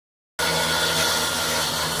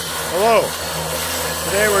Hello.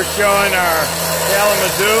 Today we're showing our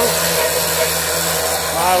Kalamazoo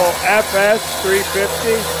model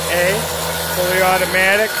Fs350A, fully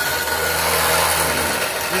automatic.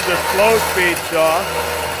 This is a slow speed saw.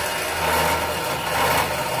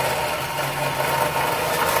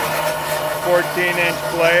 "14"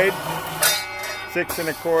 blade, 6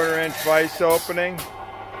 1/4" vise opening.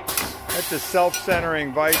 That's a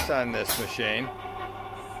self-centering vise on this machine.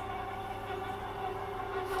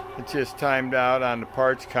 It's just timed out on the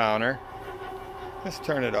parts counter. Let's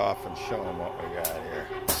turn it off and show them what we got here.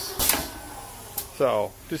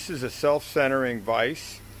 So this is a self-centering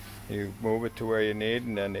vise. You move it to where you need,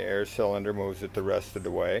 and then the air cylinder moves it the rest of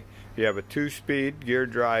the way. You have a 2-speed gear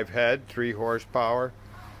drive head, 3 horsepower.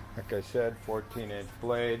 Like I said, 14"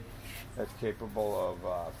 blade. That's capable of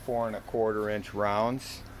 4 1/4"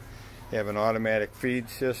 rounds. You have an automatic feed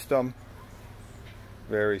system.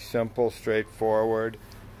 Very simple, straightforward.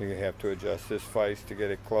 You have to adjust this vise to get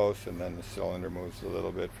it close, and then the cylinder moves a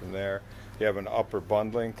little bit from there. You have an upper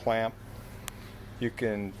bundling clamp. You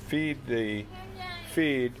can feed the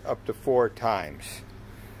feed up to 4 times,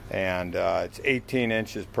 and it's 18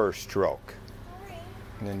 inches per stroke.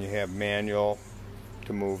 And then you have manual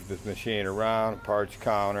to move the machine around, parts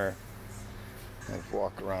counter. Let's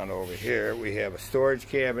walk around over here. We have a storage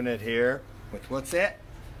cabinet here with, what's that?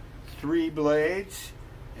 3 blades.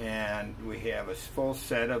 And we have a full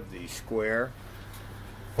set of the square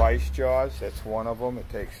vise jaws. That's one of them. It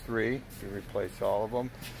takes 3 to replace all of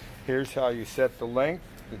them. Here's how you set the length.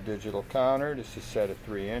 The digital counter. This is set at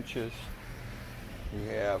 3 inches. You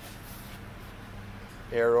have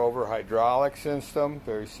air over hydraulic system.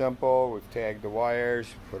 Very simple. We've tagged the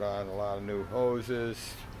wires, put on a lot of new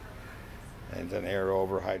hoses, and an air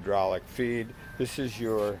over hydraulic feed. This is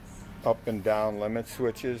your up and down limit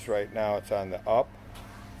switches. Right now it's on the up.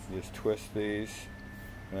 Just twist these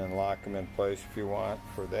and then lock them in place if you want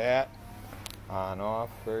for that. On, off.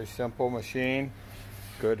 Very simple machine.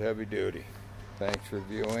 Good heavy duty. Thanks for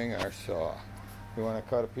viewing our saw. You want to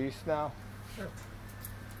cut a piece now? Sure.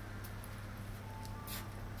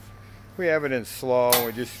 We have it in slow.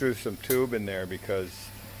 We just threw some tube in there because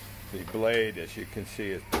the blade, as you can see,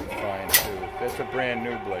 is fine too. That's a brand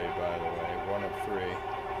new blade, by the way. 1 of 3.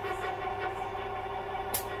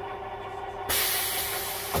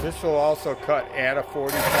 This will also cut at a 45°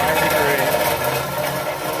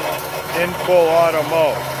 in full auto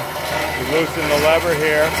mode. You loosen the lever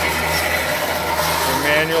here. You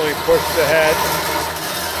manually push the head.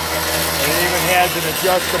 And it even has an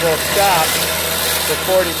adjustable stop for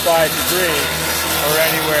 45 degrees or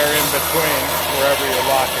anywhere in between, wherever you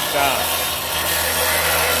lock it down.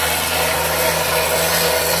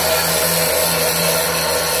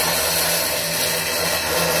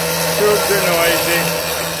 Tubes are noisy.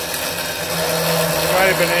 Might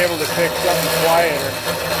have been able to pick something quieter.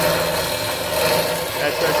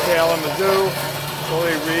 That's our Kalamazoo,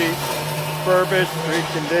 fully refurbished,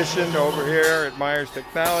 reconditioned over here at Myers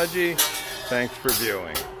Technology. Thanks for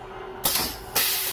viewing.